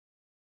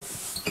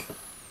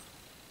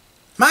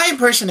my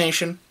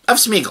impersonation of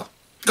Smeagol,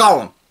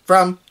 Gollum,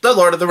 from The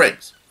Lord of the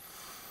Rings.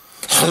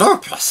 Hello,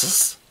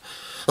 Precious.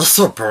 It's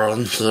so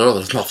boring here,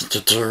 there's nothing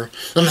to do.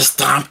 In this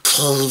damn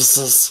caves,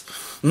 there's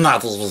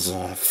not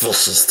even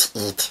fishes to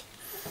eat.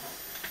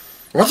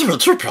 What do we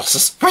do,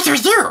 Precious? What do we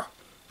do?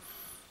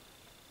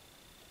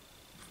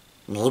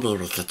 Maybe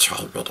we could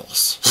try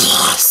riddles.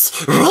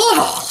 Yes,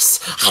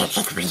 riddles! I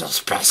like riddles,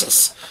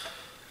 Precious.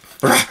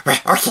 Right,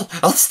 okay,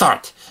 let's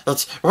start.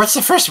 What's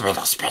the first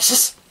riddle,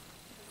 Precious?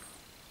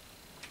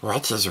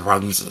 What is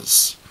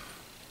onesies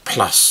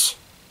plus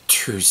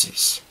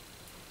twosies?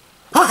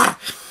 I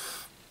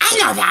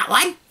know that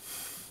one.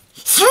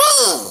 3!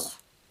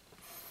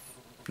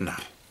 No.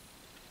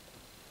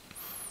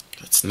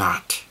 It's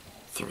not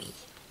 3.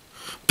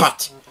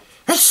 But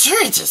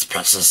sure it is,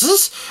 Precious.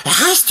 It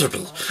has to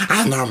be.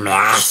 I know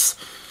math.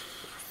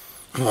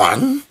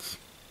 1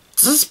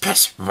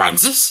 plus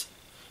onesies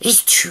is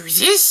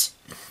twosies.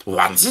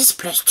 Onesies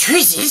plus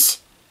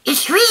twosies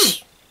is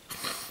 3.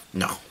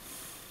 No.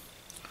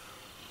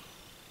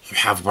 You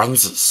have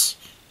onesies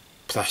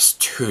plus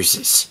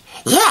twosies.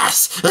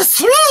 Yes, it's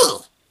 3!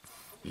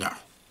 No.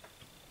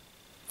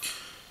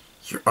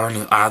 You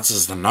only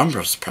adds the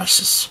numbers,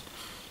 Precious.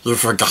 You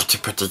forgot to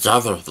put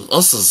together the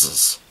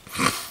isses.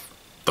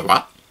 The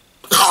what?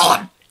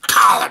 Column!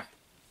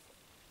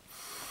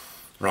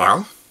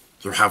 Well,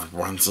 you have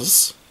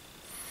onesies,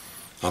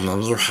 and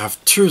then you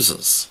have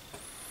twosies.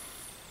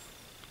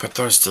 Put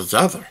those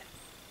together,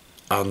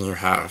 and you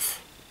have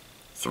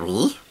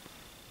 3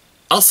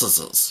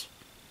 isses.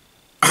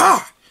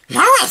 Oh, now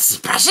I see,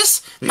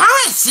 Precious. Now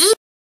I see.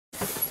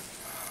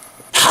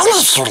 How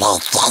much you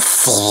like that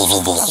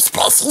silly videos,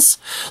 Precious?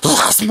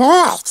 Yes, more.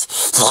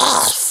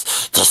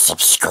 Yes, just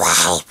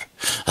subscribe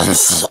and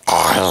see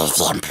all of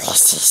them,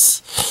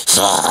 Precious.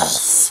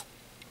 Yes.